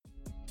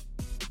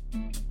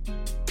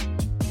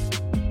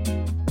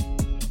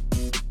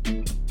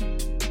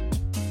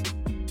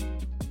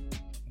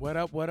What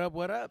up, what up,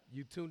 what up?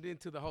 You tuned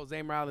into the Jose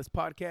Morales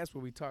podcast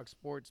where we talk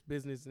sports,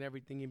 business, and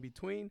everything in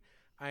between.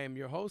 I am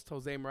your host,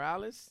 Jose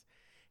Morales,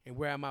 and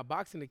we're at my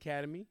boxing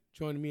academy.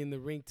 Joining me in the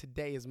ring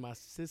today is my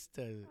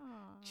sister,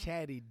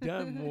 Chady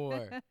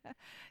Dunmore.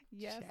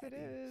 Yes, Chady. it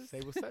is. Say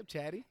what's up,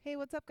 Chady. Hey,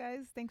 what's up,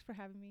 guys? Thanks for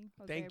having me.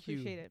 Jose, Thank I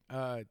appreciate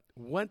you.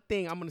 One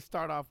thing, I'm going to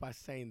start off by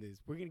saying this.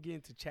 We're going to get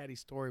into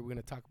Chady's story. We're going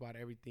to talk about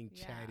everything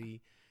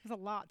Chady. There's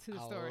a lot to the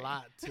story. A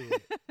lot to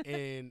it.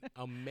 An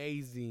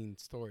amazing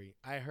story.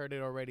 I heard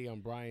it already on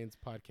Brian's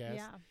podcast.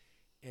 Yeah.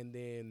 And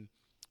then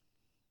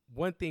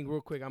one thing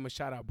real quick, I'm going to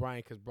shout out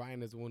Brian because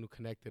Brian is the one who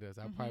connected us.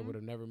 I probably would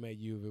have never met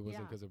you if it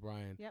wasn't because of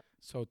Brian. Yep.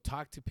 So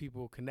talk to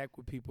people, connect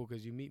with people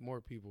because you meet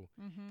more people.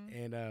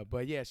 And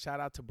but yeah,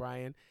 shout out to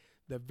Brian.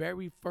 The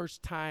very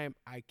first time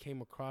I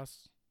came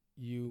across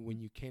you when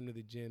you came to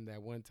the gym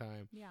that one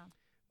time,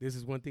 this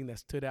is one thing that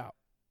stood out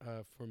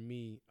for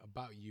me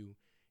about you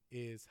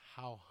is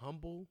how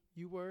humble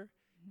you were,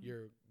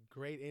 your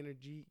great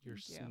energy, your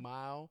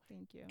smile.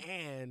 Thank you.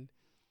 And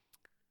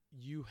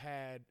you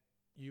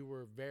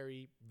were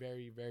very,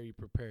 very, very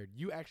prepared.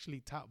 You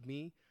actually taught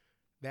me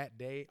that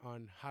day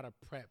on how to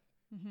prep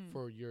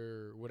for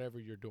your whatever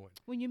you're doing.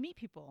 When you meet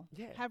people,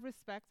 Yeah. have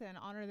respect and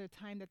honor the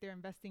time that they're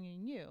investing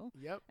in you.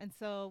 Yep. And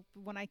so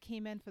when I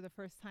came in for the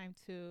first time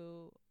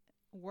to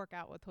work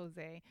out with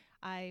Jose,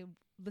 I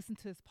listened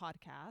to his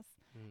podcast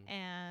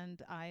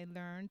and I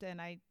learned, and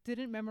I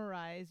didn't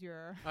memorize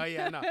your Oh,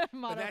 yeah, no.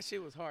 motto. But that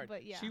shit was hard.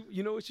 But yeah.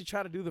 You know what she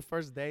tried to do the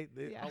first day?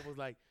 Yeah. I was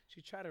like,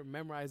 she tried to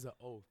memorize an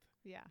oath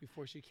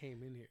before she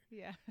came in here.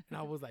 Yeah. And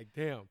I was like,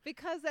 damn.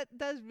 Because that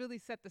does really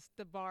set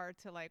the bar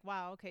to like,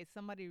 wow, okay,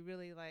 somebody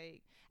really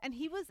like, and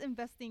he was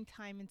investing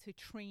time into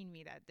train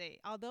me that day.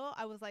 Although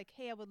I was like,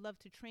 hey, I would love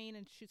to train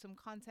and shoot some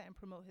content and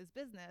promote his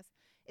business,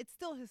 it's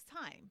still his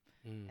time.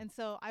 And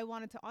so I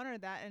wanted to honor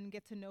that and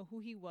get to know who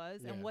he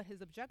was and what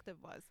his objective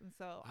was. And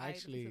so I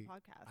listened to the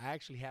podcast. I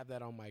actually have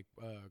that on my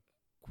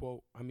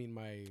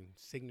my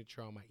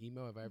signature on my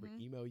email. If I ever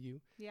email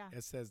you,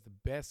 it says the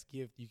best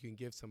gift you can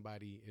give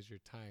somebody is your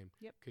time.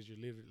 Yep. Because you're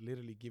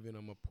literally giving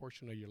them a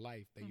portion of your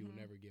life that you will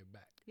never get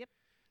back. Yep.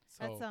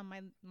 So that's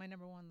my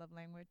number one love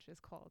language is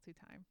quality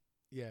time.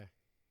 Yeah,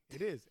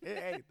 it is.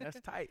 Hey,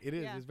 that's tight. It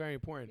is. Yeah. It's very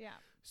important. Yeah.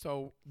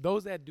 So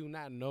those that do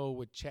not know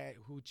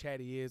who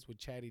Chady is, what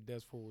Chady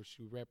does for what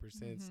she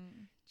represents,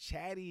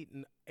 Chady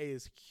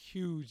is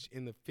huge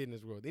in the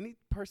fitness world. Any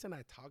person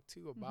I talk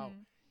to about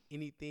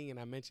anything and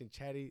I mention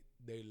Chady,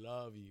 they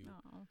love you.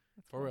 Oh,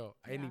 that's for cool. real.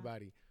 Yeah.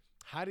 Anybody.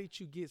 How did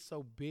you get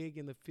so big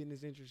in the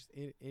fitness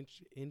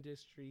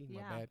industry? My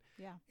bad.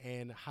 Yeah.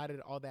 And how did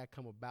all that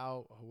come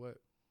about?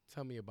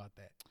 Tell me about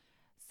that.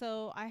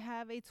 So I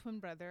have a twin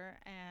brother,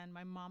 and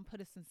my mom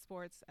put us in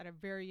sports at a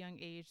very young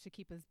age to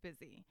keep us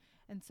busy.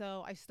 And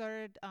so I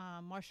started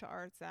martial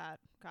arts at,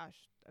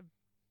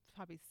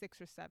 probably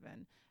 6 or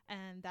 7,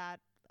 and that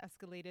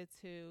escalated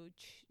to,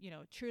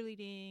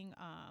 cheerleading,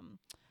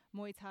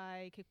 Muay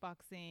Thai,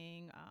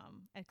 kickboxing,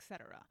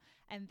 etc.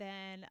 And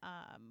then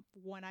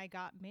when I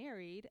got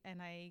married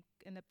and I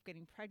ended up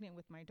getting pregnant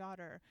with my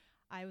daughter,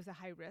 I was at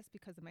high risk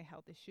because of my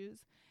health issues.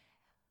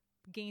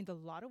 Gained a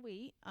lot of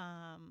weight.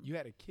 You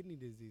had a kidney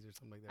disease or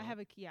something like that. I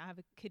have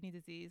a kidney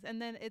disease, and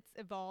then it's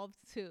evolved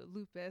to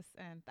lupus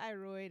and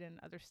thyroid and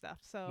other stuff.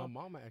 So my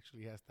mama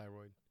actually has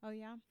thyroid. Oh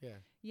yeah.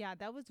 Yeah,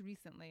 that was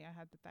recently. I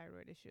had the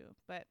thyroid issue,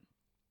 but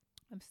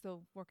I'm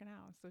still working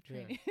out. I'm still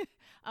training.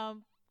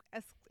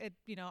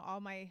 All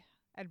my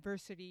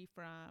adversity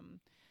from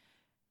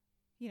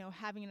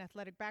having an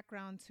athletic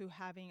background to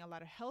having a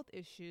lot of health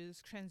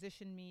issues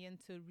transitioned me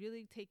into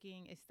really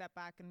taking a step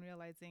back and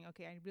realizing,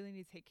 okay, I really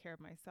need to take care of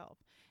myself.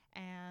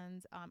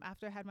 And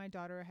after I had my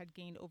daughter, I had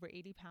gained over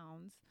 80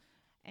 pounds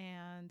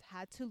and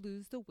had to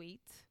lose the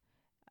weight.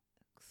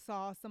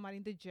 Saw somebody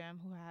in the gym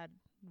who had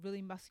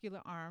really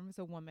muscular arms,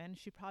 a woman.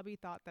 She probably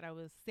thought that I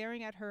was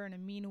staring at her in a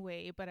mean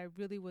way, but I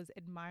really was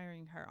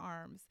admiring her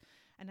arms.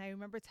 And I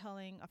remember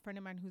telling a friend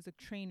of mine who's a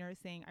trainer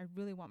saying, I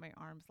really want my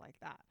arms like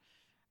that.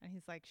 And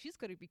he's like, she's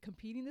going to be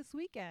competing this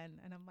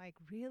weekend. And I'm like,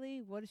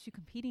 really? What is she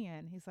competing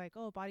in? He's like,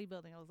 oh,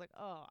 bodybuilding. I was like,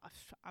 oh,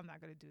 I'm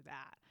not going to do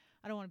that.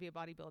 I don't want to be a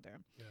bodybuilder.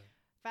 Yeah.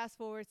 Fast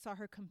forward, saw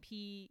her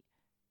compete.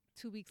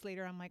 2 weeks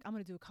later, I'm like, I'm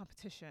going to do a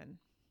competition.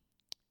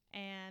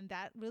 And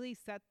that really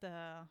set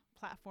the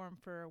platform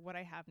for what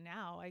I have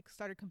now. I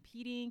started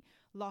competing,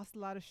 lost a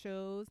lot of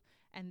shows,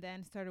 and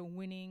then started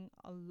winning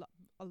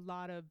a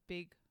lot of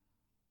big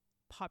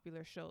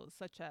popular shows,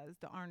 such as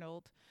the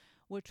Arnold,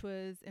 which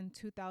was in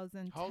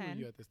 2010. How old were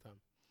you at this time?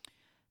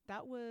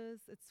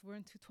 We're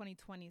into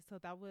 2020, so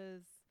that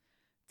was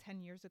 10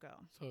 years ago.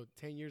 So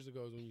 10 years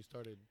ago is when you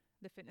started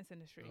the fitness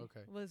industry. Okay.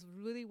 Was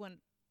really when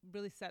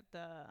really set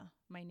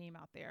my name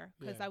out there,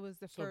 because I was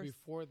the first. So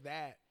before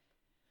that,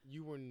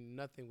 you were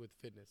nothing with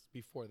fitness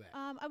before that.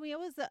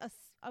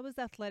 I was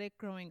athletic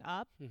growing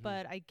up,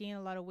 but I gained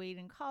a lot of weight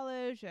in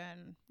college,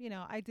 and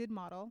I did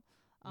model.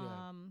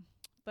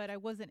 But I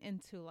wasn't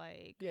into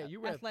like you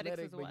were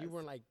athletic, but you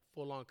weren't like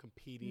full on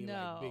competing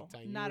no, like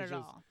big time. Not at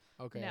all.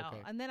 Okay, no.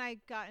 okay. And then I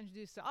got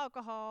introduced to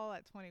alcohol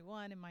at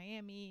 21 in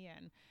Miami,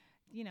 and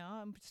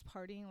I'm just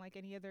partying like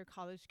any other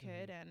college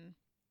kid, and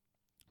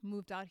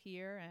moved out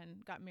here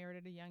and got married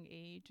at a young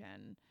age,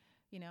 and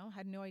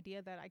had no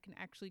idea that I can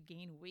actually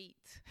gain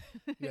weight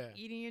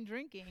eating and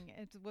drinking.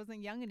 It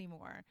wasn't young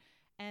anymore.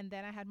 And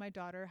then I had my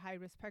daughter, high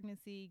risk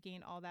pregnancy,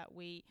 gained all that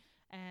weight,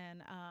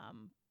 and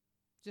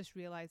just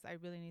realized I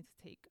really need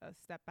to take a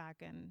step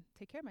back and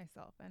take care of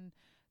myself, and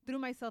threw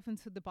myself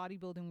into the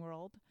bodybuilding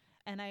world.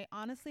 And I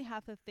honestly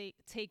have to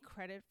take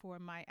credit for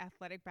my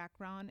athletic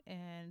background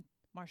in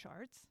martial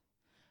arts,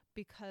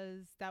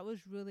 because that was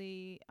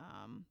really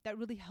that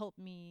really helped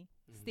me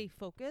stay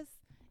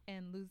focused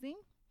and losing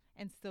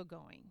and still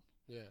going.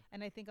 Yeah.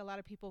 And I think a lot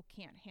of people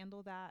can't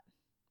handle that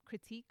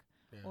critique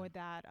or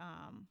that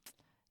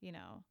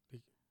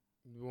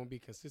You won't be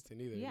consistent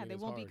either. Yeah, they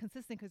won't be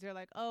consistent because they're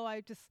like, oh,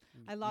 I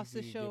lost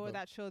the show or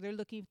that show. They're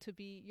looking to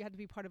be, you have to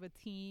be part of a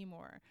team,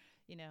 or,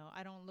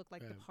 I don't look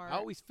like the part. I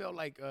always felt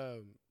like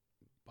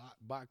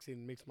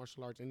boxing, mixed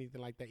martial arts, anything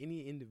like that,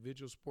 any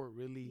individual sport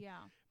really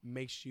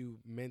makes you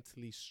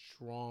mentally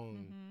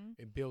strong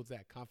and builds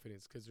that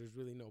confidence, because there's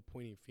really no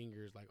pointing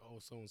fingers like, oh,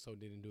 so-and-so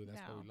didn't do it.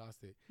 That's why we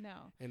lost it.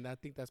 No. And I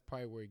think that's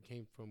probably where it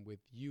came from with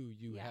you.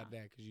 You had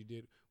that because you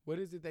did. What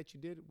is it that you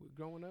did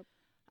growing up?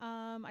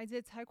 I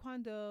did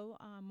Taekwondo,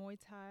 Muay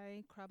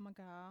Thai, Krav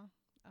Maga,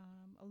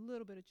 a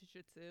little bit of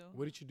Jiu-Jitsu.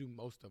 What did you do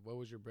most of? What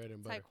was your bread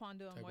and butter?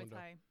 Taekwondo and Muay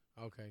Thai.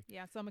 Okay.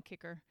 Yeah, so I'm a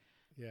kicker.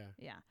 Yeah.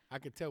 Yeah. I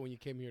could tell when you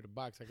came here to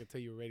box. I could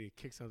tell you were ready to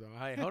kick something.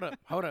 Hey, hold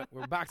up.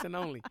 We're boxing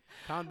only.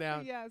 Calm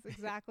down. Yes,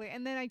 exactly.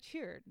 And then I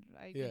cheered.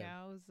 I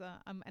was,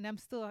 and I'm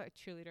still a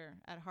cheerleader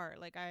at heart.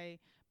 Like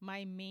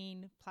my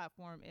main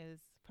platform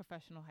is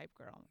professional hype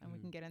girl, and we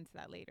can get into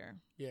that later.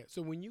 Yeah.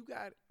 So when you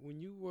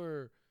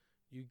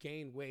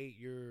gained weight,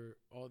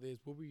 all this,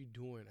 what were you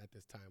doing at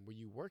this time? Were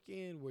you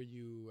working? Were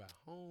you at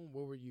home?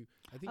 What were you?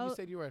 I think you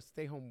said you were a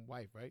stay-home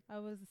wife, right? I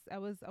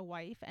was a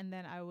wife, and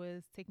then I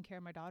was taking care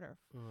of my daughter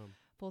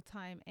full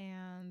time.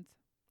 And,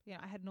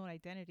 I had no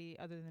identity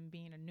other than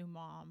being a new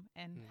mom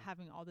and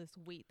having all this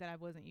weight that I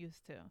wasn't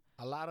used to.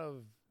 A lot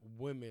of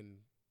women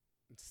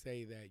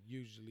say that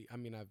usually, I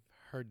mean, I've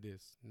heard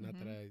this, not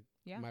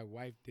that my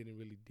wife didn't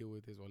really deal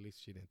with this, or at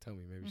least she didn't tell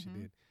me, maybe she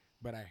did.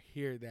 But I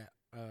hear that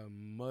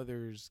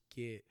mothers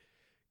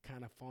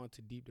kind of fall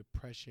into deep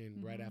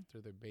depression right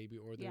after their baby,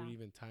 or there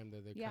even time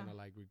that they kind of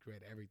like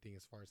regret everything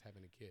as far as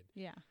having a kid.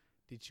 Yeah.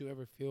 Did you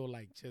ever feel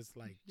like just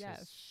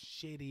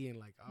shitty and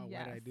like, oh,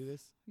 why did I do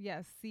this?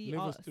 Yes.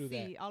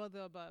 All of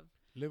the above.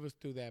 Live us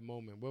through that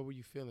moment. What were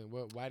you feeling?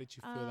 Why did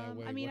you feel that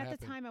way? I mean, at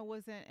the time, I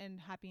wasn't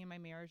happy in my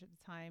marriage at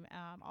the time.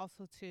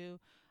 Also, too,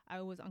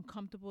 I was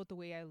uncomfortable with the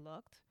way I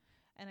looked.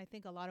 And I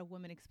think a lot of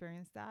women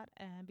experience that.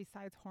 And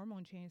besides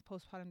hormone change,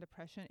 postpartum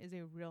depression is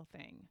a real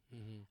thing.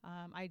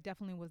 I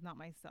definitely was not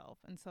myself.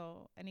 And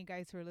so any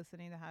guys who are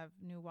listening that have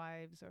new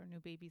wives or new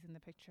babies in the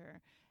picture,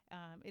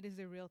 it is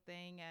a real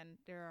thing. And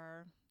there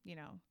are,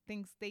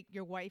 things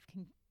your wife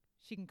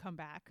she can come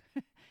back.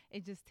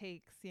 It just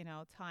takes,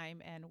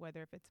 time, and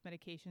whether if it's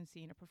medication,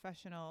 seeing a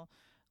professional,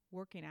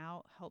 working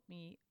out helped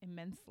me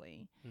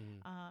immensely.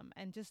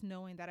 And just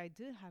knowing that I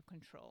did have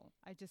control.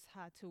 I just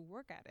had to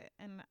work at it.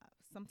 And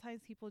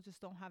sometimes people just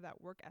don't have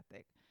that work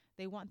ethic.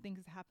 They want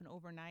things to happen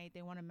overnight.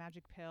 They want a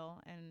magic pill,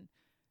 and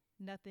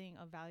nothing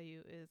of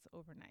value is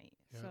overnight.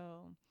 Yeah.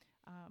 So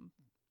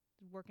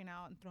working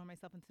out and throwing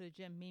myself into the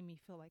gym made me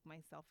feel like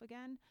myself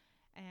again.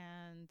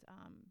 And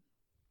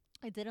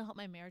it didn't help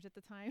my marriage at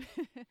the time.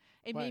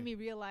 It made me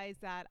realize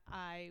that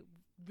I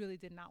really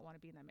did not want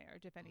to be in that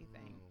marriage, if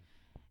anything.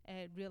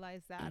 And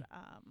realized that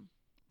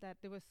that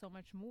there was so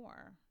much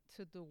more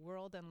to the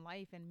world and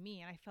life and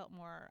me, and I felt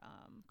more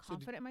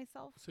confident in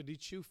myself. So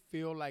did you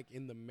feel like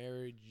in the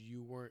marriage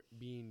you weren't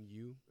being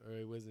you, or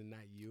it wasn't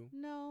not you?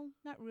 No,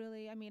 not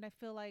really. I mean, I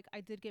feel like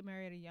I did get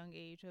married at a young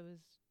age.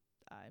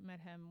 I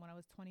met him when I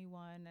was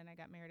 21, and I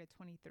got married at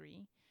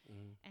 23.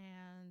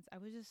 And I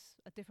was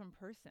just a different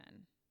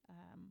person,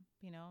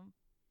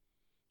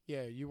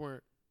 Yeah, you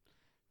weren't,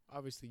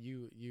 obviously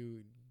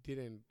you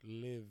didn't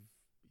live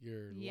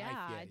your life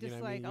yet. Just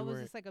like I was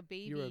just like a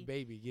baby. You were a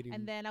baby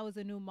and then I was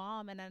a new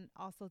mom, and then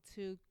also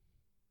too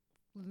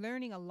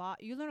learning a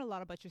lot. You learn a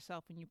lot about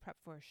yourself when you prep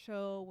for a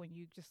show, when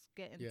you just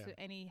get into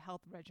any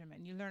health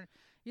regimen. You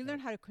learn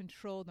how to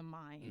control the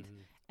mind.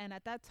 And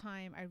at that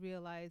time I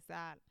realized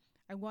that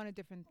I wanted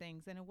different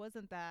things, and it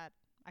wasn't that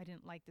I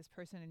didn't like this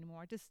person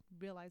anymore. I just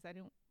realized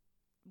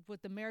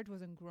the marriage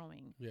wasn't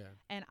growing. Yeah.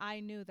 And I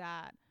knew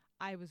that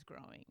I was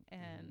growing,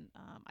 and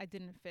I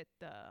didn't fit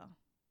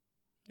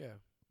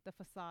the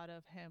facade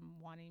of him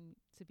wanting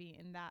to be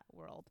in that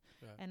world.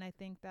 Yeah. And I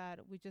think that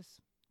we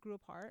just grew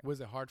apart. Was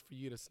it hard for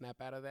you to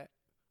snap out of that?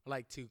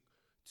 Like to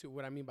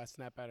what I mean by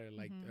snap out of it,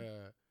 like,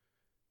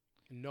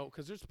 no,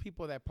 because there's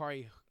people that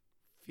probably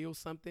feel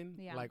something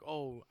like,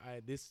 oh,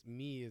 I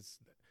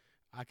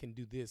can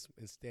do this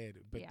instead,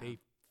 but they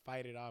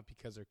fight it off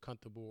because they're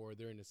comfortable or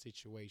they're in a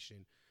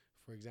situation.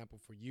 For example,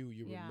 for you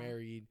were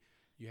married,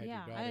 you had your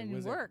daughter. I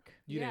didn't work.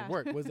 You didn't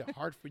work. Was it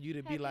hard for you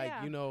to be like,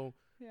 I'm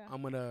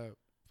going to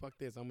fuck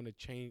this, I'm going to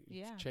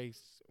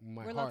chase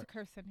my heart? We're allowed to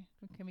curse.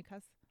 Can we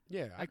cuss?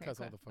 Yeah, I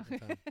cuss all the fucking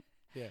time.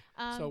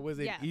 Yeah. So was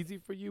it easy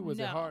for you? Was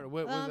it hard?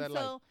 What was that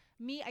like? So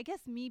I guess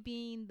me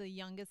being the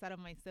youngest out of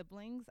my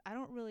siblings, I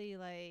don't really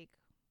like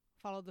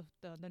follow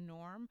the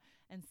norm.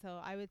 And so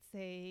I would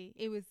say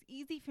it was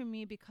easy for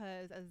me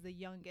because as the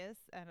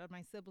youngest out of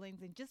my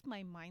siblings and just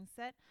my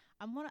mindset,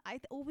 I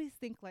always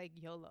think like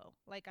YOLO.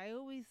 Like I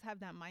always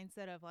have that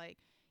mindset of like,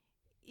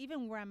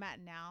 even where I'm at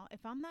now,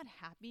 if I'm not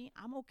happy,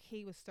 I'm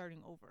okay with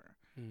starting over,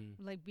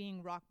 like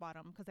being rock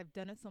bottom, because I've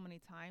done it so many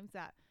times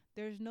that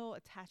there's no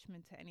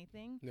attachment to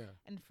anything. Yeah.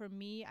 And for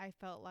me, I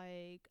felt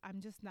like I'm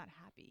just not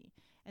happy.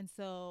 And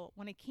so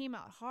when it came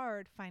out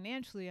hard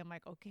financially, I'm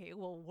like, okay,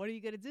 well, what are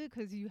you going to do?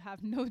 Because you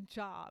have no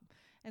job.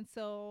 And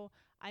so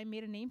I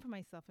made a name for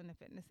myself in the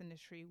fitness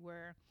industry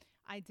where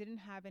I didn't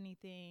have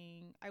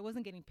anything, I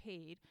wasn't getting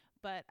paid.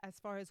 But as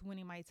far as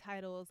winning my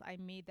titles, I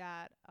made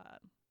that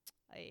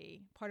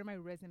a part of my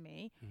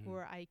resume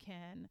where I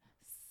can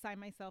sign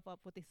myself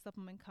up with a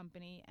supplement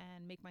company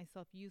and make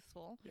myself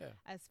useful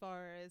as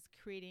far as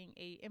creating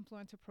a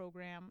influencer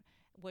program,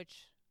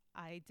 which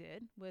I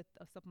did with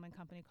a supplement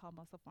company called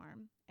Muscle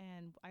Farm,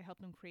 and I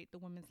helped them create the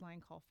women's line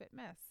called Fit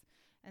Miss.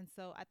 And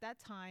so at that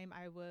time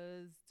I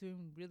was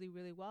doing really,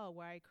 really well,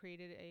 where I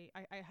created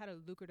I had a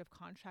lucrative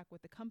contract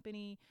with the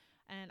company,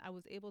 and I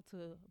was able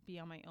to be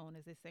on my own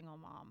as a single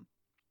mom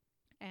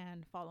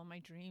and follow my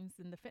dreams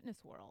in the fitness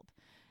world.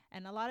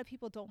 And a lot of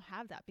people don't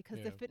have that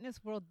because the fitness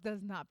world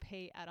does not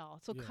pay at all.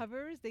 So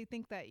covers, they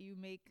think that you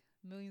make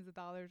millions of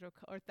dollars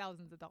or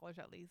thousands of dollars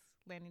at least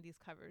landing these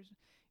covers.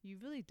 You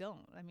really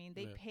don't. I mean,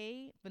 they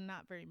pay, but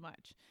not very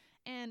much.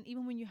 And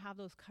even when you have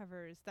those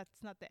covers,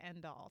 that's not the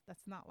end all.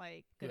 That's not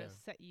like going to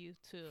set you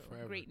to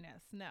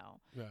greatness. No.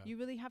 Yeah. You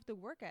really have to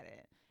work at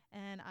it.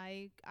 And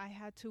I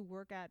had to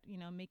work at,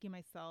 making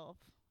myself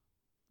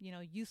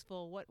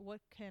useful.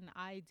 What can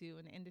I do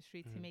in the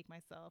industry to make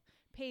myself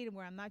paid,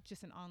 where I'm not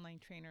just an online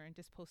trainer and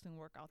just posting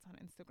workouts on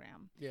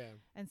Instagram. Yeah.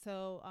 And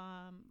so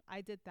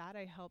I did that.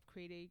 I helped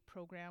create a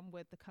program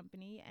with the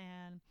company.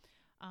 And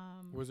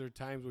was there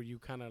times where you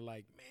kind of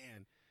like,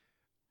 man,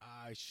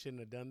 I shouldn't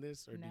have done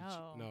this? Or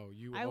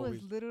I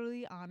was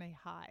literally on a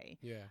high.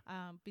 Yeah.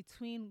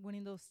 Between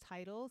winning those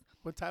titles.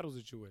 What titles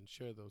did you win?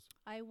 Share those.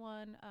 I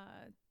won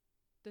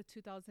the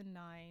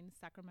 2009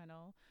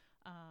 Sacramento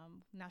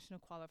National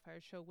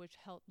Qualifier Show, which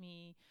helped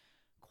me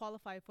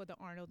qualify for the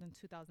Arnold in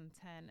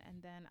 2010.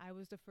 And then I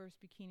was the first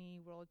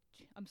bikini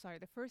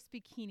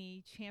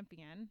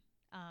champion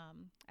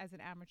as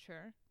an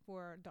amateur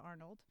for the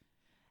Arnold.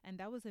 And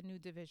that was a new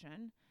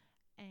division.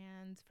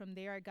 And from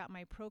there, I got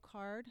my pro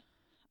card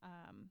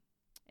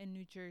in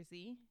New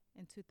Jersey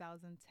in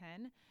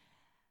 2010.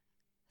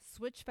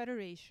 Switched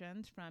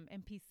federations from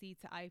MPC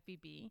to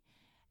IFBB.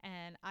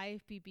 And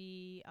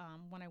IFBB,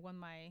 when I won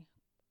my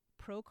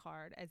pro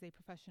card as a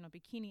professional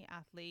bikini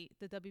athlete,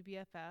 the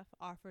WBFF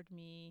offered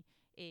me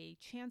a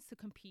chance to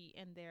compete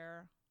in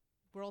their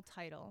world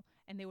title,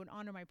 and they would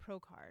honor my pro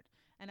card.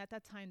 And at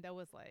that time, that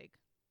was like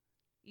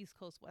East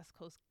Coast, West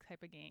Coast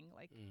type of gang.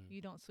 Like,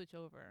 you don't switch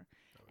over.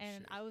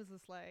 And I was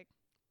just like,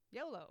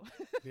 YOLO.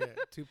 Yeah,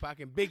 Tupac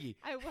and Biggie.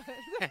 I was.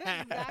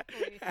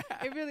 Exactly.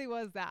 It really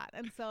was that.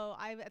 And so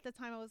at the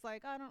time, I was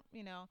like, I don't,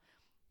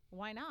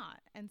 why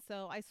not? And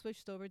so I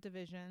switched over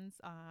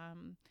divisions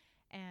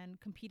and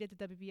competed at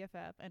the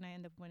WBFF, and I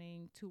ended up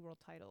winning 2 world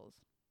titles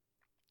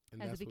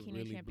and as a bikini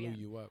really champion.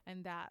 Blew you up.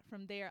 And that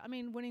from there,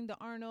 winning the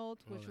Arnold,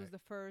 which was the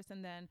first,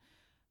 and then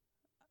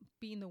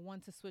being the one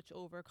to switch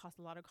over caused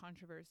a lot of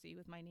controversy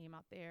with my name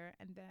out there.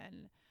 And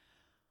then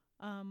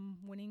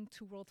winning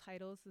 2 world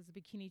titles as a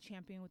bikini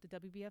champion with the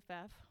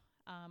WBFF.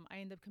 I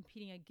ended up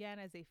competing again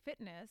as a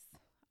fitness,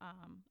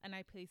 and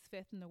I placed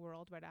 5th in the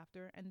world right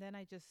after. And then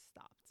I just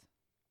stopped.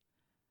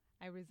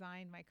 I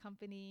resigned my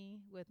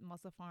company with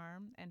Muscle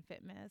Farm and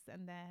Fit Miss,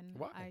 and then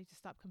I just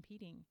stopped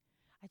competing.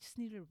 I just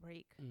needed a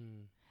break.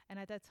 And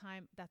at that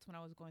time, that's when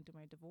I was going through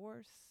my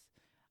divorce.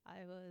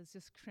 I was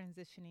just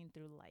transitioning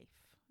through life,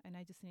 and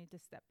I just needed to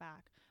step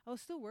back. I was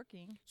still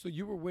working. So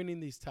you were winning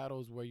these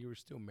titles while you were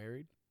still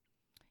married?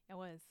 I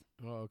was.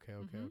 Oh, okay.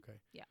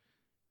 Yeah.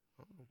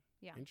 Oh,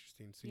 yeah.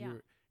 Interesting. So you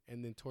were,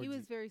 and then towards he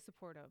was very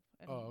supportive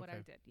in what I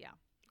did. Yeah.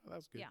 Oh,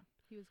 that's good. Yeah,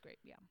 he was great.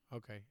 Yeah.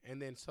 Okay.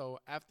 And then so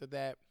after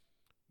that,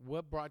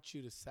 what brought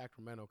you to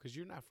Sacramento? Because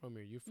you're not from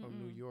here. You're from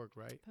New York,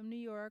 right? From New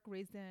York,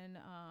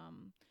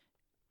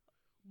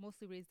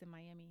 mostly raised in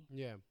Miami.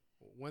 Yeah.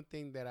 One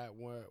thing that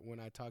when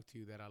I talked to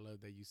you that I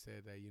love that you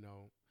said that,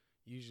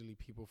 usually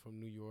people from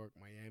New York,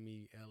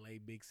 Miami, LA,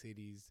 big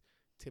cities,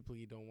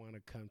 typically don't want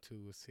to come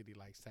to a city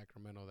like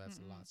Sacramento that's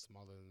a lot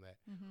smaller than that.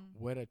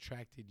 What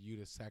attracted you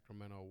to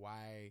Sacramento?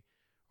 Why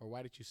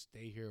did you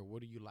stay here?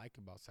 What do you like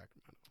about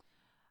Sacramento?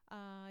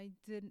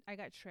 I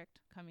got tricked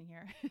coming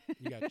here.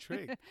 You got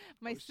tricked?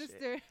 My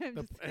sister.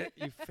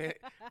 You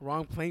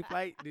wrong plane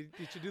flight? Did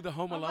you do the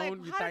Home Alone?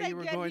 Like, you thought you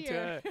were going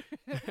here?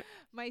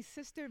 My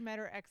sister met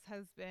her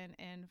ex-husband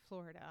in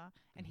Florida,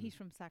 and he's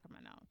from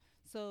Sacramento.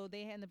 So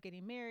they ended up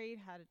getting married,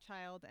 had a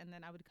child, and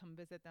then I would come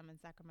visit them in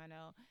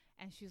Sacramento.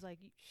 And she's like,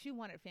 she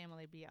wanted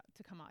family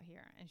to come out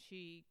here, and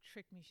she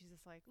tricked me. She's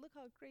just like, look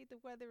how great the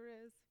weather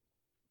is.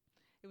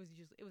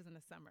 It was in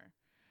the summer.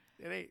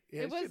 It ain't.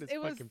 Yeah, shit is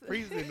fucking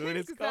freezing when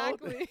it's cold.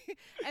 Exactly.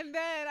 And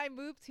then I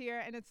moved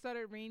here, and it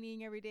started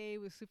raining every day.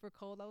 It was super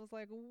cold. I was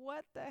like,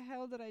 what the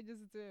hell did I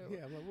just do?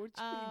 Yeah, I'm like, what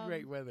you mean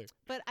great weather?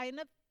 But I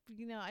ended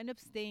up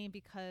staying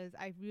because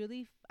I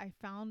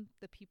found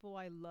the people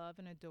I love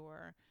and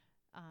adore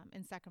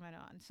in Sacramento.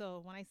 And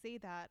so when I say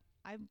that,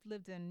 I've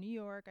lived in New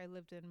York, I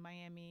lived in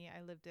Miami,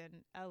 I lived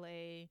in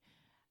LA,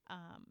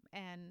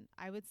 and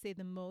I would say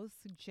the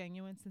most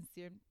genuine,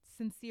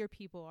 sincere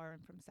people are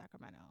from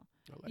Sacramento.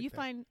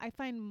 I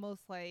find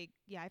most I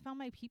found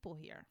my people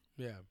here.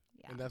 Yeah.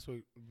 And that's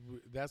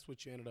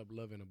what you ended up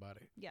loving about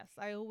it. Yes,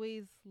 I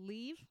always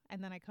leave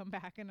and then I come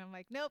back and I'm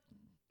like, nope.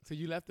 So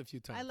you left a few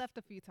times. I left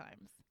a few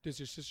times. Does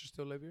your sister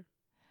still live here?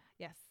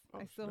 Yes,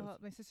 my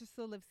sister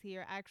still lives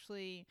here.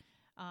 Actually,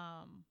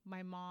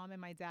 my mom and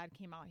my dad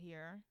came out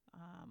here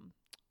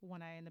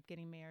when I ended up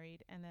getting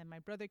married, and then my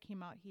brother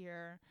came out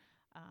here.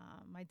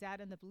 My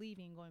dad ended up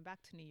leaving, going back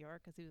to New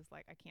York because he was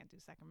like, I can't do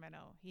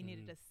Sacramento. He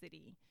needed a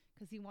city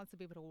because he wants to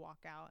be able to walk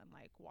out and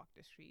like walk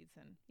the streets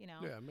and,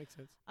 Yeah, it makes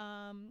sense.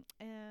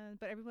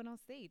 But everyone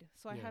else stayed.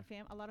 So I have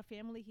a lot of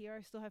family here.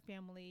 I still have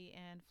family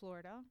in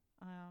Florida.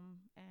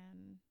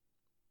 And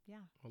yeah.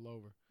 All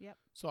over. Yep.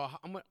 So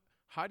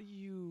how can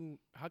you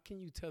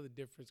tell the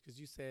difference? Because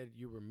you said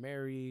you were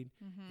married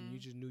and you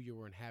just knew you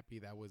weren't happy.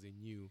 That wasn't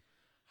you.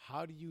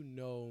 How do you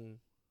know?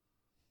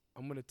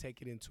 I'm going to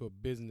take it into a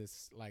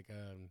business like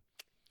a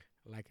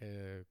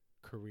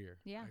career.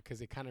 Yeah.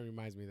 Because it kind of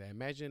reminds me of that.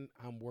 Imagine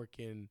I'm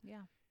working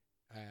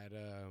at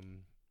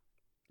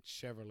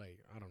Chevrolet.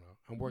 I don't know.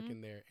 I'm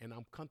working there and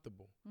I'm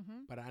comfortable.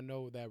 But I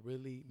know that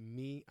really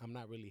I'm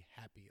not really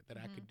happy, that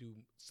I could do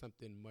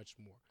something much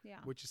more. Yeah.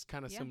 Which is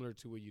kind of similar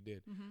to what you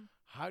did.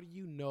 How do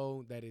you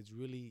know that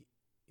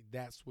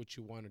that's what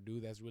you want to do?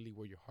 That's really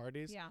where your heart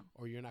is? Yeah.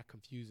 Or you're not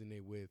confusing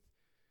it with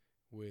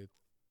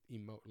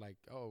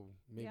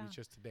maybe it's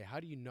just today. How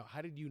did you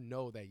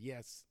know that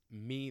this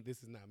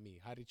is not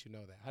me? How did you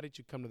know that? How did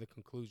you come to the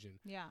conclusion?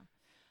 Yeah.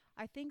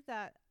 I think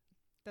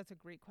that's a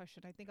great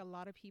question. I think a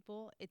lot of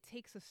people, it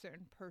takes a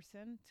certain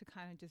person to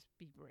kind of just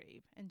be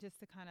brave and just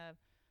to kind of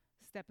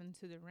step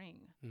into the ring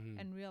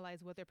and realize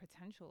what their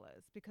potential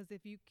is. Because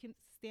if you can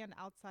stand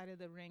outside of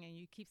the ring and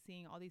you keep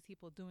seeing all these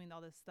people doing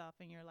all this stuff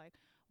and you're like,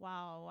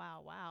 wow,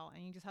 wow, wow,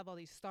 and you just have all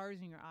these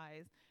stars in your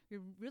eyes,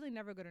 you're really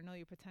never going to know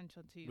your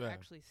potential until you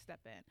actually step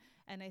in.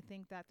 And I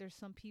think that there's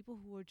some people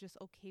who are just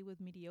okay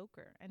with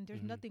mediocre, and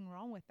there's nothing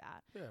wrong with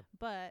that. Yeah.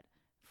 But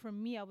for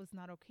me, I was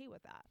not okay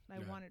with that. I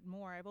wanted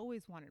more. I've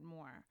always wanted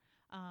more.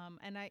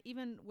 And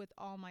even with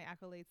all my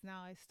accolades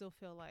now, I still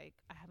feel like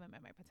I haven't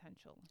met my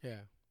potential.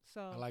 Yeah.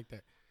 So I like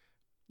that.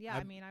 Yeah,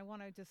 I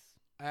want to just...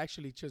 I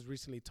actually just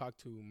recently talked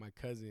to my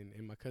cousin,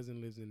 and my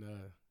cousin lives in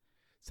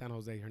San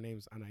Jose. Her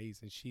name's Anais,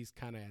 and she's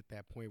kind of at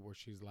that point where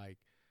she's like,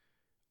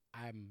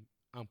 I'm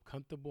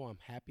comfortable, I'm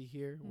happy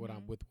here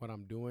with what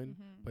I'm doing,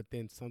 but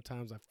then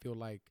sometimes I feel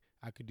like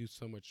I could do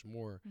so much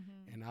more,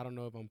 and I don't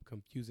know if I'm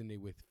confusing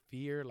it with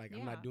fear, like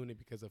I'm not doing it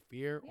because of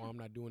fear, or I'm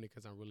not doing it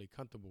because I'm really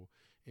comfortable.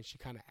 And she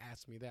kind of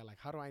asked me that, like,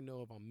 how do I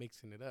know if I'm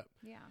mixing it up?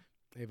 Yeah.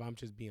 If I'm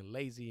just being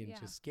lazy and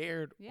just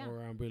scared,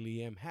 or I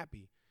really am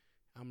happy.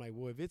 I'm like,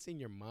 well, if it's in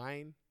your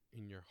mind,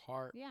 in your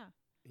heart,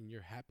 and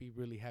you're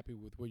really happy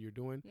with what you're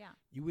doing,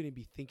 you wouldn't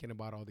be thinking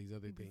about all these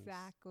other things.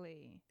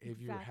 Exactly.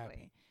 If you're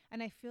happy.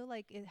 And I feel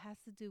like it has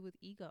to do with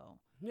ego.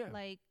 Yeah.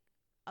 Like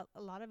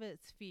a lot of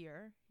it's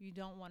fear. You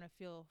don't want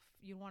to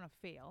you want to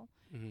fail,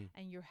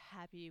 and you're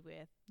happy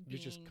with you're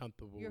just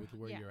comfortable with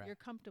where you're at. You're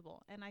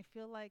comfortable. And I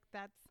feel like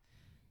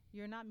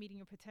you're not meeting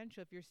your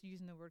potential if you're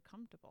using the word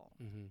comfortable.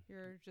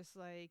 You're just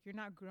like, you're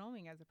not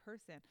growing as a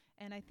person.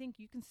 And I think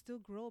you can still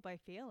grow by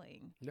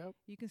failing. Nope.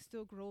 You can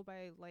still grow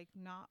by like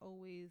not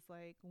always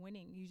like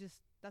winning.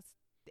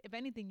 If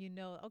anything,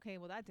 okay,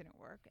 well that didn't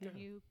work. And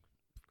you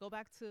go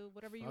back to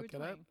whatever you were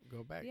doing.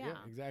 Go back. Yeah,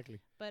 exactly.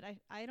 But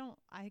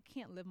I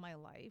can't live my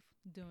life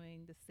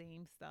doing the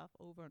same stuff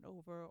over and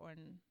over, or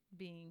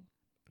being,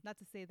 not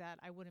to say that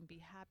I wouldn't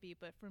be happy,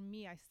 but for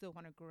me, I still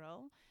want to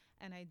grow.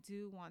 And I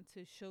do want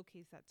to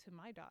showcase that to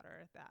my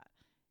daughter, that,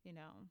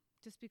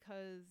 just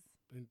because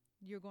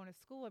you're going to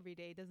school every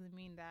day doesn't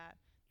mean that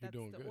that's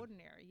the good.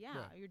 Ordinary.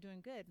 Yeah, you're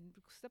doing good.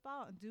 Step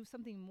out and do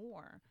something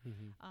more.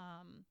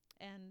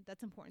 And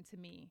that's important to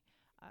me.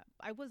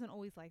 I wasn't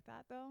always like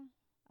that, though.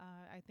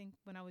 I think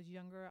when I was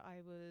younger, I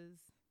was,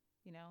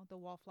 the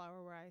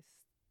wallflower where I,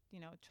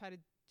 try to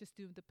just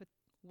do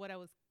what I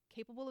was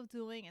capable of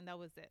doing, and that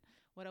was it,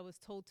 what I was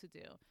told to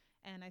do.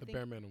 And I think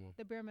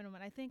the bare minimum.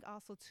 And I think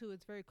also too,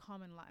 it's very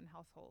common in Latin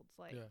households,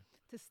 like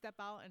to step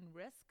out and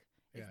risk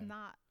is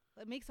not,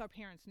 it makes our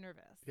parents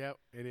nervous. Yep,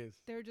 it is.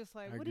 They're just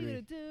like, what are you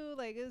going to do?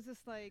 Like, it's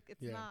just like,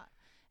 it's not.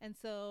 And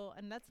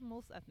that's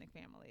most ethnic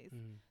families.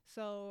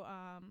 So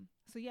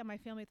yeah, my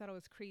family thought I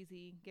was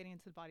crazy getting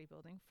into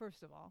bodybuilding.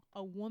 First of all,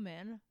 a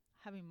woman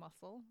having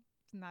muscle,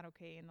 it's not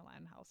okay in the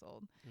Latin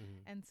household.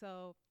 And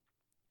so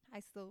I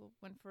still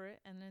went for it.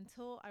 And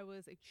until I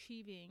was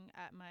achieving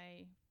at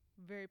my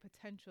very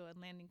potential and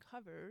landing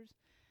covers,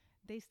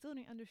 they still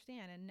didn't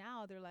understand. And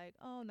now they're like,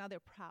 oh, now they're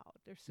proud.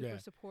 They're super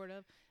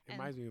supportive. It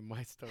reminds me of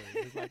my story.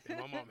 It's like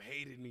my mom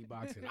hated me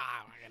boxing.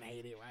 I'm going to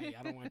hate it, right?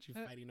 I don't want you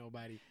fighting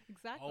nobody.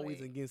 Exactly.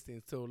 Always against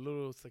it. So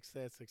little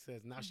success.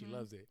 Now she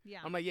loves it. Yeah.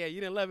 I'm like, yeah, you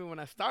didn't love it when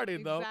I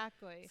started, though.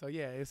 Exactly. So,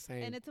 yeah, it's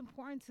same. And it's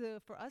important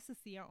for us to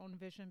see our own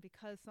vision,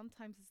 because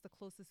sometimes it's the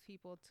closest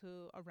people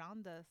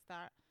around us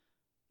that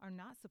are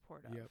not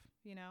supportive,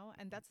 you know,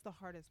 and that's the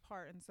hardest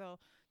part. And so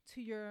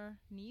to your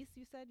niece,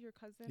 you said, your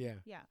cousin?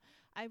 Yeah.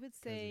 I would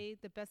say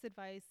the best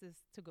advice is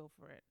to go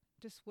for it.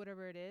 Just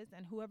whatever it is.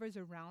 And whoever's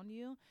around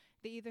you,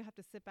 they either have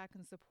to sit back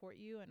and support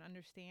you and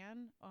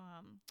understand.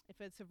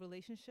 If it's a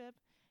relationship,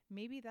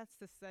 maybe that's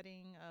the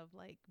setting of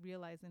like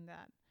realizing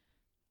that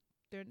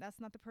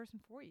that's not the person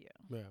for you.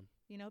 Yeah.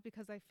 You know,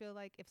 because I feel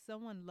like if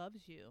someone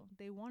loves you,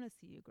 they want to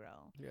see you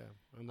grow. Yeah.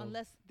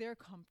 Unless they're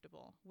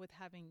comfortable with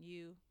having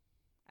you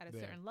at a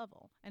certain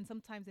level. And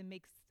sometimes it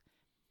makes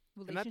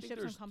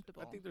relationships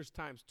uncomfortable. I think there's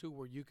times too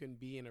where you can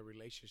be in a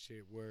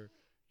relationship where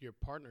your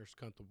partner's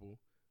comfortable,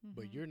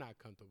 but you're not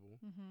comfortable,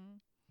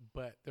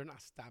 but they're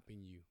not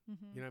stopping you. You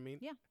know what I mean?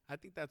 Yeah. I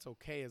think that's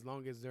okay as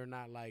long as they're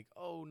not like,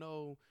 oh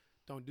no,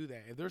 don't do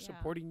that. If they're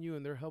supporting you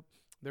and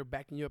they're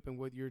backing you up in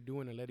what you're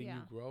doing and letting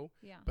you grow,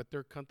 but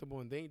they're comfortable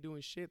and they ain't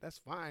doing shit, that's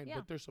fine,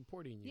 but they're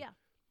supporting you. Yeah.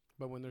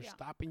 But when they're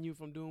stopping you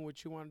from doing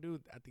what you want to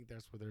do, I think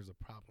that's where there's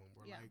a problem.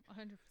 We're like,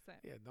 100%.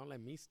 Yeah, don't let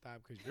me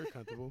stop because you're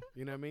comfortable.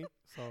 You know what I mean?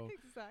 So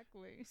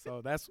exactly.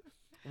 So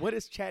what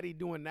is Chady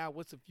doing now?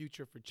 What's the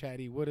future for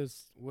Chady?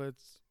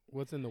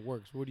 What's in the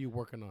works? What are you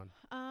working on?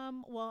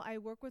 Well, I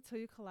work with Till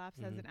You Collapse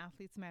as an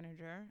athletes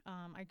manager.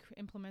 I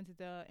implemented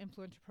the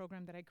influencer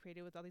program that I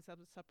created with all these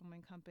other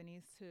supplement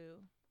companies to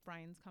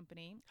Brian's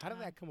company. How did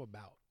that come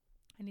about?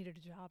 I needed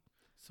a job.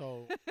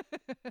 So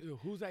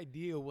whose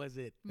idea was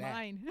it?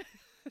 Mine.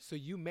 So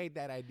you made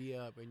that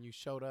idea up and you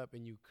showed up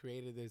and you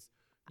created this.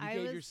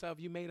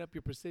 You made up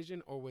your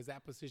position, or was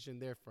that position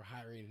there for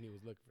hiring and he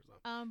was looking for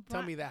something?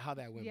 Tell me how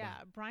that went. Yeah,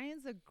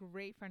 Brian's a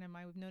great friend of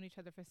mine. We've known each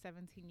other for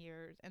 17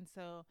 years. And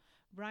so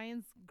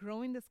Brian's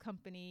growing this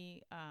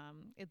company.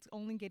 It's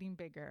only getting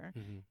bigger.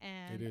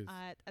 And it is.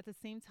 At the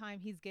same time,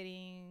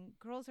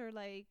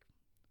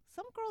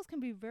 some girls can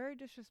be very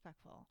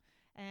disrespectful.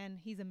 And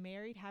he's a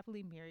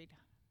happily married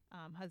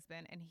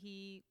husband, and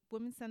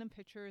women send him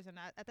pictures, and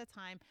at that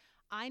time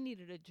I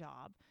needed a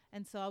job,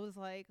 and so I was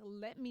like,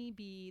 let me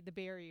be the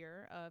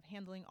barrier of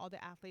handling all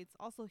the athletes.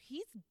 Also,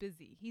 he's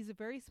busy. He's a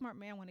very smart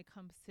man when it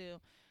comes to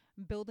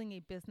building a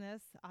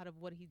business out of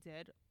what he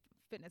did,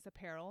 fitness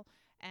apparel,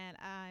 and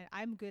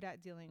I'm good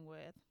at dealing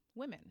with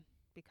women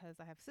because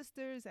I have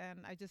sisters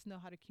and I just know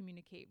how to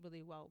communicate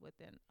really well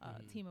within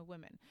a team of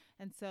women.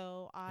 And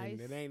so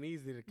it ain't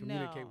easy to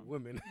communicate with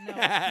women. No,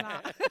 it's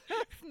not.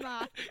 It's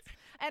not.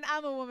 And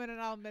I'm a woman,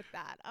 and I'll admit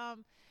that.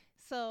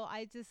 So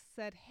I just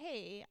said,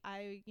 hey,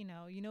 you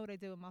know what I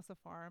did with Muscle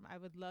Farm. I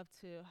would love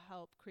to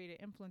help create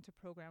an influencer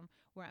program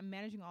where I'm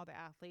managing all the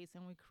athletes,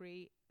 and we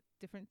create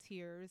different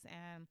tiers,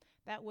 and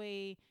that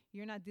way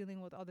you're not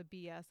dealing with all the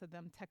BS of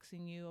them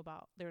texting you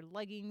about their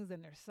leggings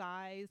and their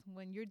size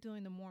when you're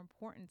doing the more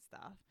important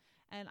stuff.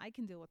 And I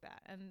can deal with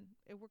that, and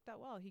it worked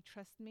out well. He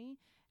trusts me,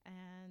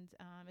 and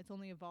it's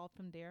only evolved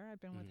from there. I've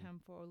been with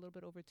him for a little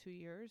bit over 3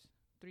 years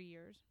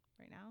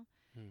right now,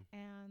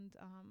 and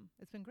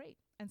it's been great.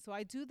 And so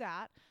I do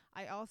that.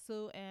 I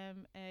also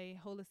am a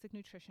holistic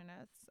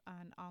nutritionist,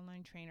 an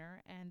online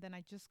trainer, and then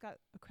I just got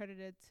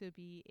accredited to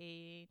be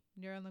a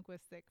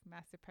neurolinguistic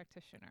master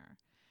practitioner.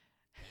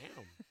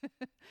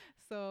 Damn.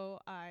 So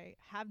I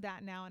have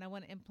that now, and I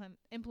want to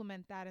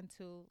implement that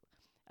into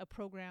a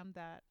program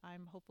that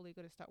I'm hopefully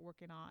going to start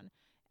working on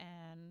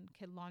and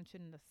can launch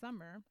in the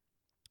summer.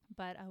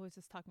 But I was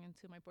just talking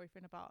to my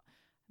boyfriend about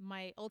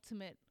my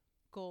ultimate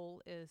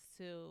goal is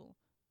to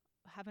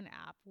have an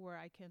app where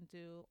I can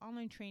do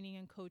online training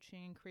and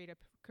coaching and create a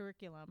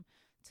curriculum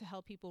to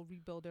help people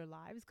rebuild their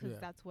lives, because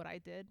that's what I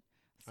did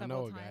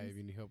several times. I know a guy if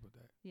you need help with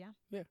that. Yeah?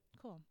 Yeah.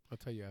 Cool. I'll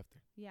tell you after.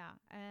 Yeah.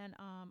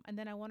 And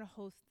then I want to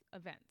host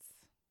events.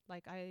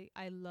 Like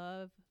I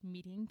love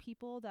meeting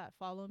people that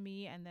follow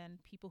me, and then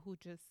people who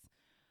just,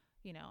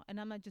 you know, and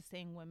I'm not just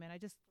saying women. I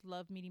just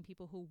love meeting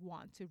people who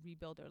want to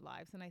rebuild their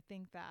lives. And I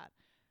think that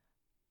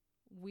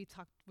we've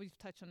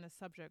touched on this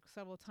subject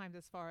several times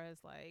as far as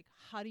like,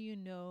 how do you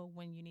know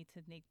when you need to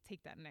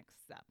take that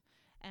next step?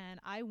 And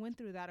I went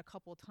through that a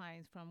couple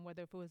times, from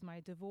whether if it was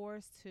my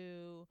divorce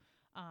to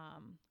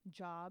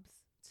jobs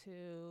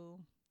to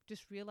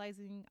just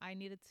realizing I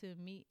needed to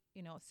meet,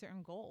 you know, a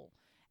certain goal.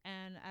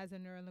 And as a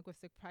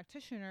neurolinguistic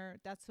practitioner,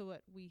 that's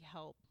what we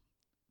help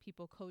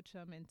people, coach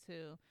them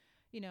into,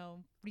 you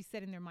know,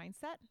 resetting their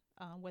mindset,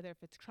 whether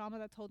if it's trauma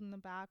that's holding them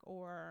back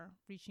or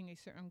reaching a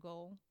certain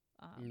goal.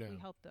 We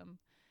help them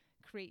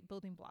create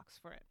building blocks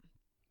for it.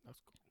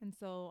 That's cool. And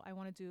so I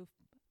want to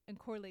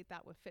correlate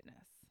that with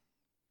fitness,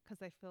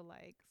 because I feel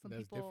like some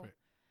people, different.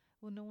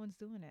 Well, no one's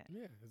doing it.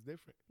 Yeah, it's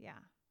different. Yeah.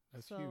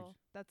 That's huge.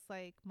 That's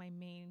like my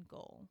main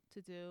goal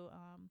to do.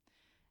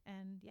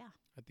 And yeah.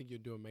 I think you're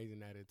doing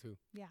amazing at it too.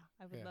 Yeah,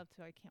 I would love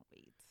to. I can't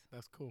wait.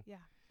 That's cool. Yeah.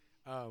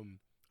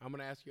 I'm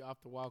gonna ask you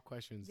off the wall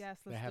questions Yes,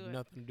 that have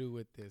nothing to do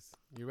with this.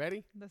 You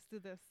ready? Let's do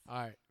this. All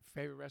right.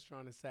 Favorite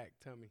restaurant in Sac?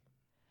 Tell me.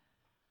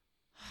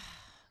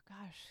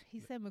 Gosh, he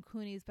said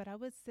McCooney's, but I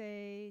would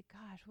say,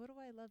 gosh, what do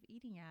I love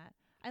eating at?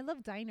 I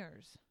love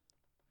diners.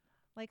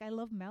 Like I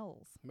love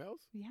Mel's.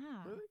 Mel's? Yeah.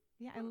 Really?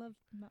 Yeah, Huh.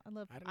 I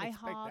love I didn't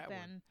expect IHOP that and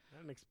one. I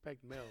didn't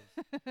expect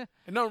Mel's.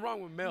 And nothing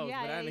wrong with Mel's, but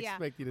I didn't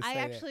expect you to say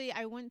that.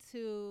 I went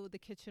to the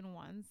kitchen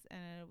once,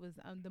 and it was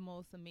the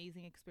most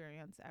amazing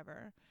experience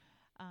ever.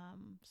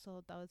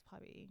 So that was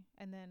probably,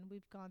 and then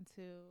we've gone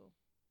to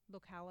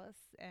Localis,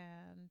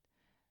 and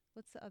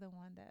what's the other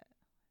one that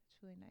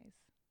it's really nice?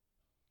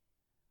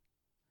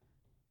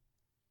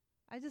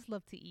 I just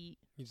love to eat.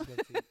 You just love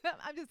to eat.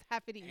 I'm just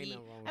happy to Ain't eat.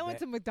 nothing wrong with I went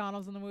that. to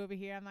McDonald's on the way over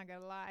here. I'm not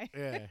gonna lie.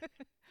 Yeah.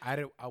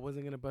 I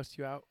wasn't gonna bust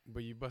you out,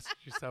 but you busted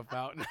yourself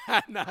out.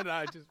 No,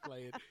 just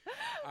play it.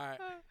 All right.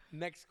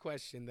 Next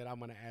question that I'm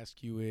gonna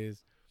ask you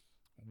is,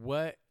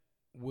 what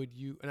would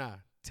you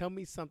tell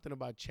me something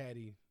about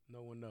Chady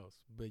no one knows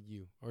but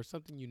you, or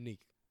something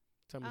unique.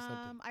 Tell me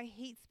something. I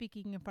hate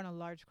speaking in front of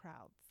large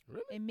crowds.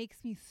 Really? It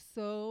makes me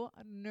so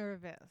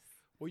nervous.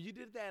 Well, you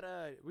did that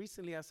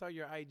recently. I saw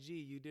your IG.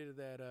 You did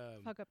that.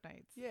 Fuck up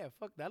nights. Yeah,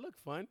 that looked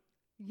fun.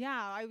 Yeah,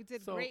 I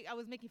did great. I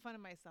was making fun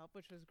of myself,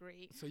 which was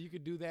great. So you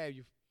could do that.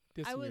 You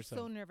dissing I was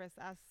yourself. so nervous.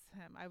 Ask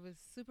him. I was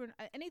super.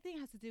 Anything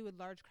has to do with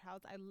large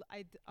crowds.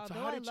 So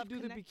how did you do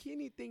the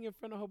bikini thing in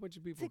front of a whole bunch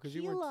of people?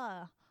 Tequila. You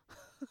were.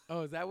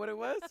 Oh, is that what it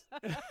was?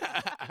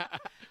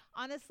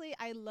 Honestly,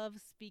 I love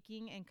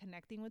speaking and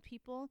connecting with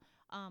people.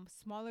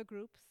 Smaller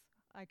groups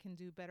I can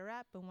do better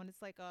at, but when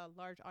it's like a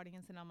large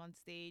audience and I'm on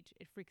stage,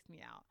 it freaks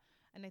me out.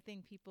 And I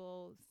think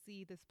people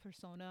see this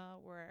persona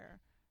where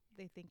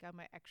they think I'm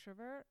an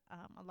extrovert.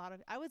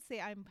 I would say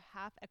I'm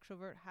half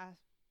extrovert, half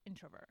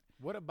introvert.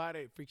 What about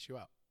it freaks you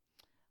out?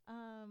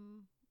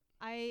 I'm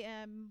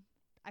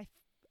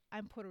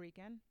Puerto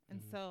Rican,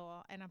 and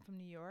and I'm from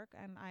New York,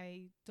 and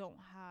I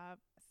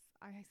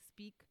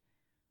speak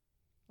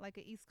like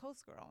an East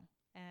Coast girl,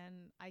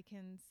 and I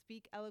can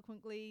speak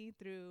eloquently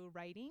through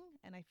writing,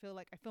 and I feel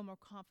more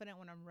confident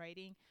when I'm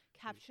writing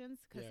captions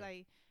because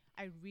I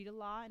read a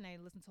lot and I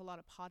listen to a lot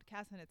of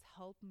podcasts, and it's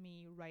helped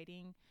me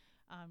writing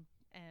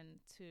and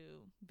to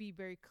be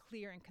very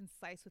clear and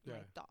concise with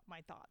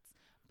my thoughts.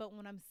 But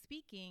when I'm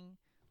speaking,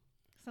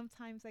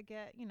 sometimes I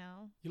get, you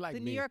like the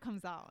me. New York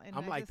comes out. And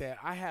I'm like that.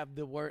 I have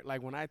the word,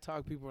 like when I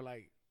talk, people are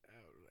like,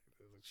 oh,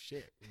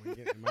 shit,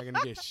 am I going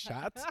to get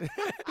shots?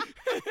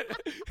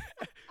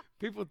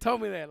 People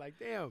told me that, like,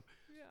 damn.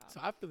 Yeah. So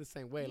I feel the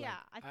same way. Yeah,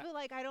 like, I feel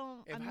like I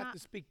don't. If I have to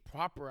speak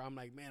proper, I'm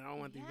like, man, I don't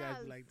want these guys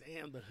to be like,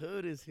 damn, the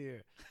hood is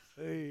here.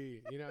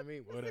 Hey, you know what I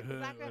mean? Where the hood,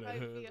 exactly where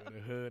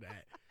the hood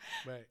at?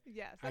 But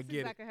yes, that's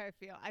exactly how I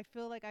feel. I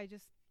feel like I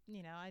just,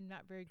 I'm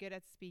not very good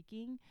at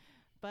speaking.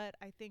 But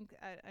I think,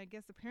 I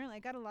guess apparently I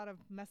got a lot of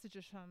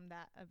messages from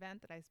that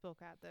event that I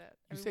spoke at. That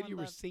you said you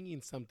were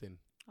singing something.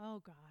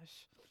 Oh,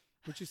 gosh.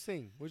 What'd you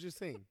sing? What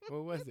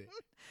was it?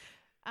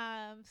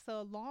 So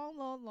a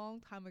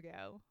long time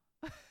ago,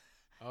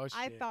 oh, shit.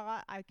 I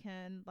thought I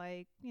can,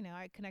 I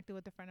connected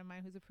with a friend of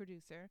mine who's a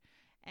producer,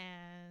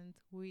 and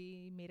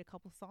we made a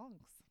couple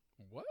songs.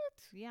 What?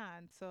 Yeah,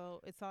 and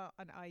so it's on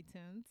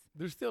iTunes.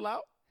 They're still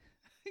out?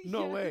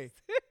 No way.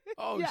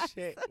 Oh, yes.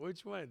 Shit.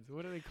 Which ones?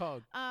 What are they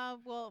called?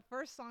 Well,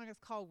 first song is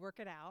called Work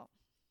It Out.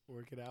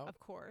 Work It Out? Of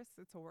course.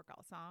 It's a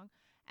workout song.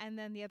 And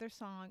then the other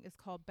song is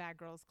called Bad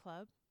Girls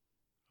Club.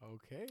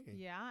 Okay.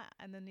 Yeah.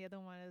 And then the other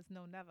one is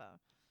No Never.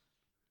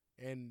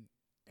 And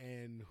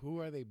who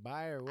are they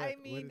by or what? I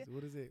mean,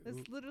 what is it?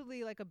 It's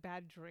literally like a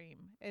bad dream.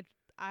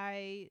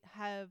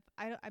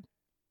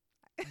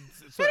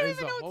 So is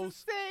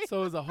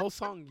the whole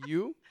song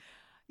you?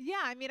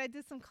 Yeah, I mean, I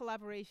did some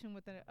collaboration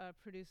with a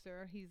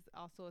producer. He's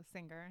also a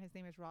singer. His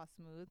name is Ross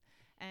Smooth,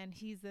 and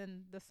he's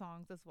in the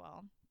songs as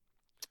well.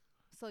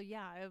 So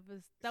yeah,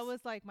 that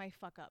was like my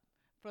fuck up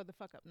for the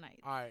fuck up night.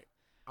 All right,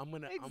 I'm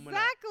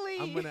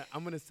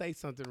gonna say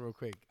something real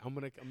quick. I'm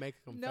gonna make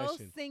a confession. No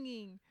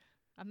singing.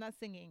 I'm not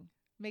singing.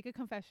 Make a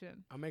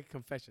confession. I'll make a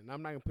confession.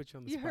 I'm not gonna put you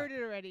on the spot. You heard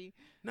it already.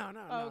 No.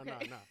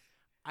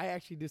 I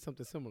actually did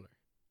something similar.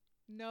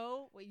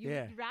 No, wait, you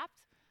rapped?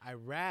 I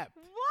rapped.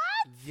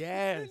 What?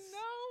 Yes. No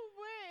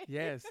way.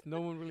 Yes,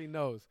 no one really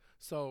knows.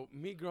 So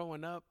me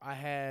growing up, I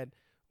had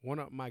one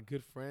of my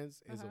good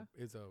friends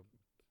is a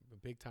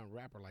big time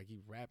rapper. Like he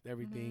rapped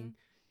everything.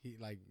 He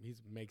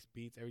makes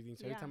beats, everything.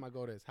 So every time I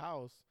go to his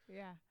house,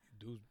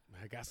 dude,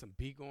 I got some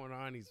beat going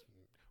on. He's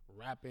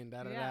rapping,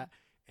 da.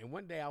 And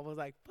one day I was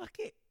like, fuck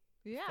it.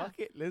 Yeah. Fuck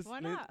it.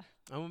 Why not?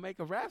 I'm gonna make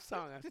a rap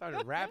song. I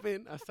started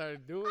rapping. I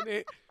started doing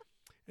it,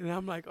 and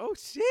I'm like, oh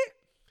shit.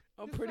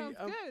 Sounds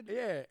good.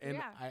 Yeah,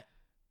 and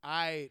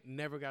I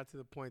never got to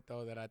the point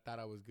though that I thought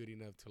I was good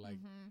enough to like.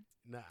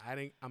 No, I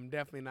didn't. I'm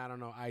definitely not on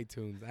no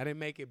iTunes. I didn't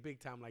make it big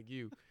time like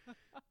you,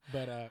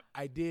 but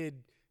I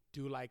did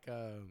do like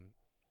a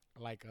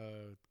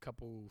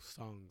couple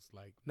songs,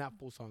 like not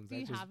full songs. Do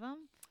you have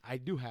them? I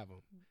do have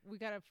them. We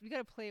gotta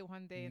play it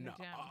one day in the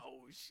gym.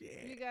 Oh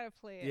shit! You gotta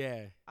play it.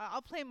 Yeah.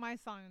 I'll play my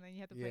song and then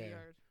you have to play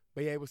yours.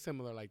 But yeah, it was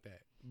similar like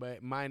that.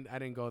 But mine, I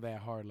didn't go that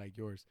hard like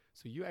yours.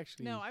 So you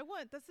actually. No, I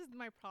went. This is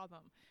my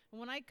problem.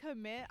 When I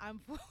commit, I'm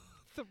full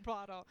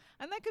throttle,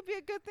 and that could be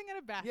a good thing and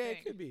a bad thing. Yeah,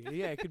 it could be.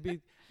 Yeah, it could be.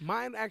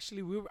 Mine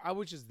actually, I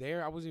was just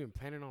there. I wasn't even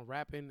planning on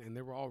rapping, and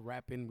they were all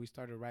rapping. We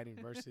started writing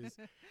verses,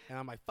 and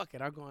I'm like, fuck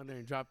it, I'll go on there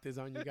and drop this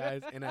on you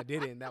guys, and I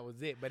did it, and that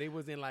was it. But it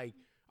wasn't like,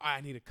 oh,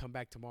 I need to come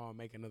back tomorrow and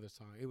make another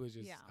song. It was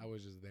just, I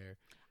was just there.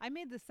 I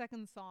made the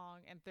second song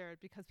and third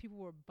because people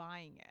were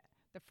buying it.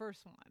 The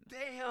first one.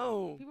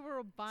 Damn. People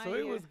were buying it. So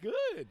it was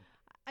good.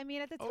 I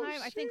mean, at the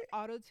time, I think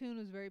auto-tune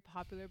was very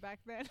popular back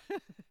then.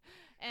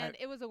 And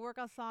it was a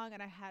workout song.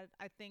 And I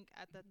think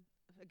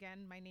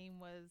again, my name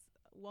was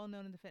well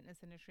known in the fitness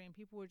industry. And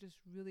people were just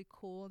really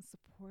cool and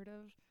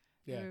supportive.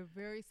 Yeah. They were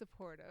very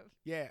supportive.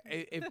 Yeah.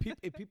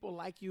 if people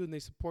like you and they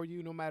support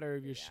you, no matter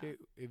if your shit,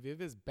 if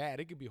it's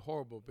bad, it could be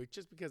horrible. But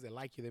just because they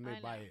like you, they may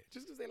buy it.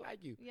 Just because they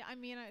like you. Yeah, I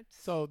mean.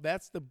 So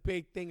that's the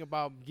big thing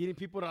about getting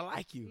people to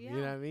like you. Yeah. You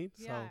know what I mean?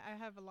 Yeah, so,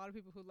 I have a lot of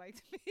people who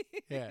liked me.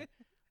 Yeah.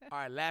 All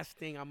right, last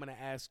thing I'm going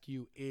to ask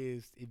you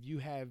is if you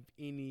have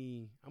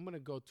any, I'm going to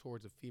go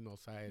towards a female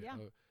side,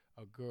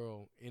 a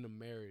girl in a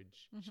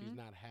marriage, she's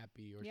not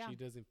happy or she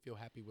doesn't feel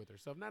happy with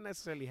herself, not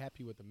necessarily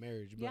happy with the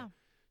marriage, but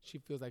she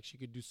feels like she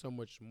could do so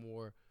much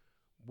more.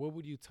 What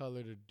would you tell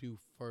her to do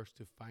first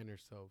to find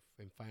herself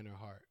and find her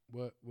heart?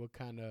 What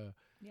kind of,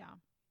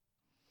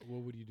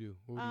 what would you do?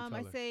 What would you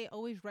tell her? I say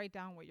always write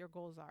down what your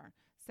goals are.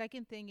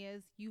 Second thing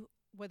is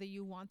whether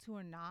you want to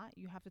or not,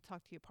 you have to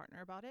talk to your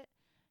partner about it.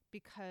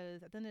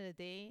 Because at the end of the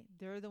day,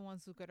 they're the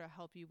ones who are going to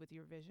help you with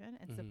your vision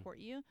and support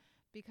you.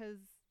 Because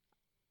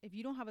if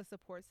you don't have a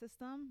support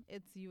system,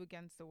 it's you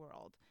against the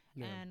world.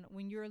 Yeah. And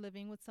when you're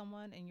living with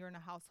someone and you're in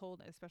a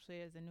household, especially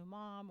as a new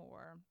mom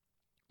or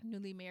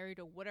newly married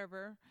or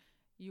whatever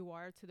you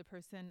are to the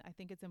person, I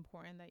think it's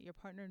important that your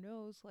partner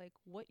knows like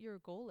what your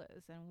goal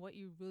is and what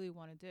you really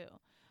want to do.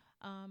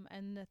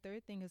 And the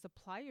third thing is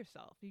apply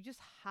yourself. You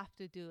just have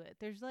to do it.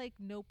 There's like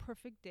no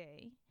perfect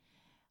day.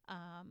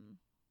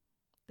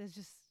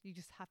 You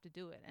just have to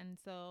do it. And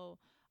so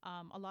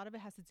a lot of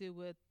it has to do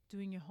with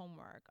doing your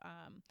homework,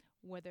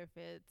 whether if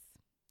it's,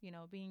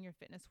 being in your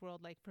fitness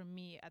world. Like for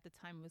me at the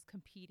time was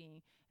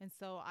competing. And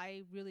so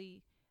I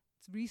really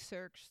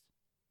researched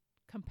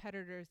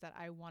competitors that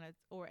I wanted,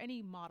 or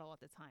any model at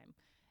the time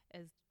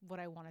is what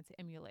I wanted to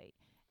emulate,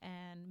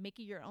 and make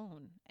it your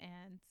own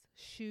and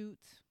shoot.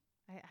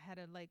 I had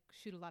to like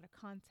shoot a lot of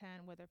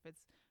content, whether if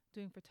it's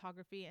doing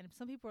photography. And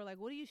some people are like,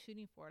 what are you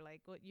shooting for?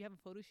 Like, what, you have a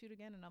photo shoot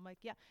again? And I'm like,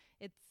 yeah,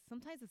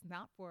 sometimes it's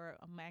not for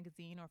a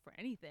magazine or for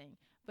anything,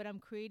 but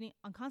I'm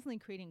constantly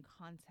creating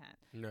content.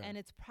 No. And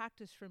it's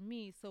practice for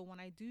me. So when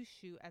I do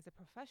shoot as a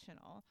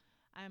professional,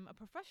 I'm a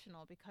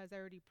professional because I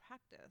already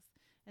practice.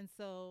 And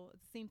so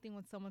the same thing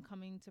when someone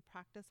coming to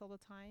practice all the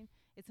time,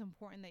 it's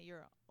important that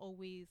you're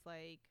always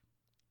like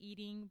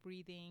eating,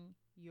 breathing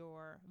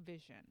your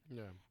vision.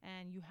 Yeah.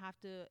 And you have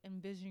to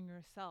envision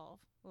yourself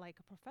like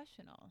a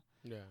professional.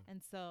 Yeah.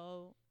 And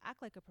so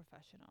act like a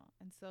professional.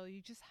 And so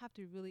you just have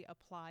to really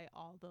apply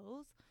all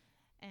those,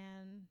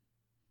 and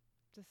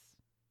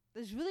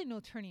there's really no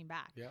turning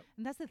back. Yep.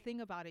 And that's the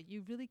thing about it.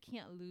 You really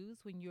can't lose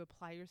when you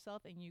apply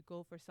yourself and you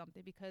go for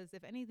something, because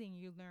if anything,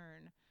 you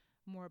learn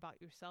more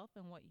about yourself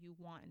and what you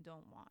want and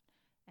don't want.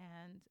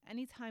 And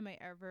anytime I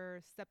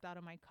ever stepped out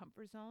of my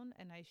comfort zone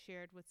and I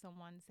shared with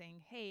someone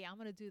saying, hey, I'm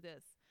going to do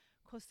this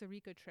Costa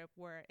Rica trip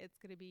where it's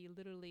going to be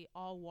literally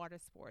all water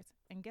sports.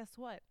 And guess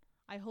what?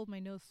 I hold my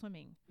nose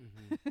swimming.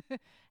 Mm-hmm.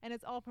 And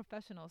it's all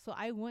professional. So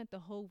I went the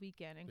whole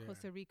weekend in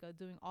Costa Rica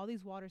doing all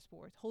these water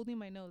sports, holding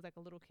my nose like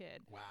a little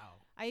kid. Wow.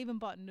 I even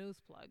bought nose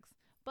plugs.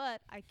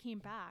 But I came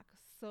back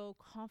so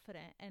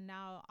confident, and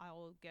now I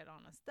will get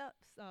on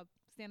a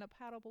stand-up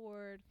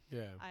paddleboard.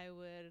 Yeah. I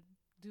would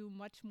do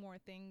much more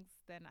things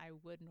than I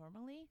would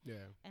normally. Yeah.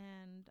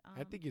 And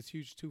I think it's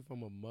huge too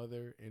from a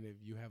mother, and if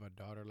you have a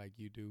daughter like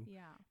you do,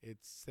 it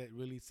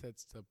really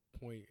sets the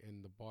point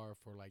and the bar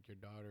for like your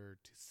daughter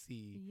to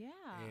see. Yeah.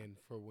 And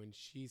for when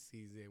she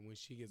sees it, when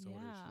she gets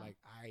older, she's like,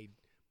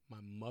 my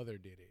mother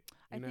did it.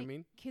 You know what I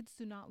mean? Kids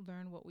do not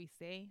learn what we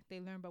say. They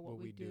learn by what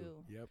we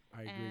do. Yep.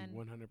 I agree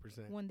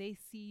 100%. When they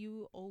see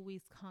you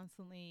always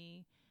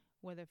constantly,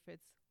 whether if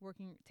it's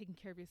taking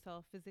care of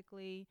yourself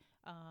physically,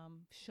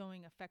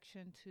 showing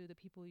affection to the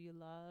people you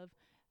love,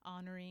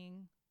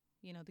 honoring,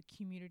 the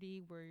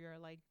community where you're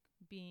like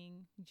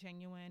being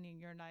genuine and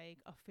you're like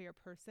a fair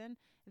person,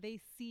 they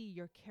see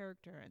your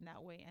character in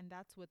that way. And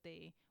that's what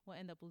they will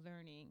end up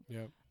learning.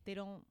 Yep.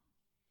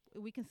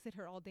 We can sit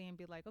here all day and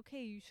be like,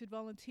 okay, you should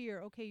volunteer.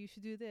 Okay, you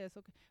should do this.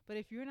 Okay. But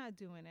if you're not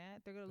doing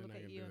it, they're going to look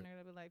at you and they're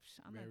going to be like,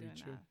 I'm not doing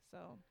that.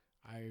 So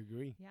I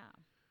agree. Yeah.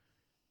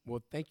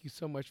 Well, thank you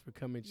so much for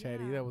coming,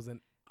 Chady. Yeah. That was an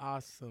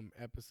awesome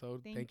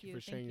episode. Thank you for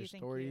sharing your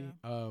story.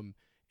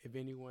 If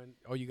anyone,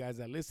 all you guys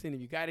that listen,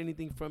 if you got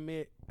anything from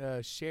it,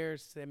 share,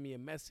 send me a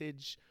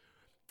message.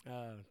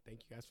 Thank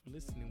you guys for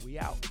listening. We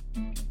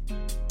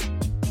out.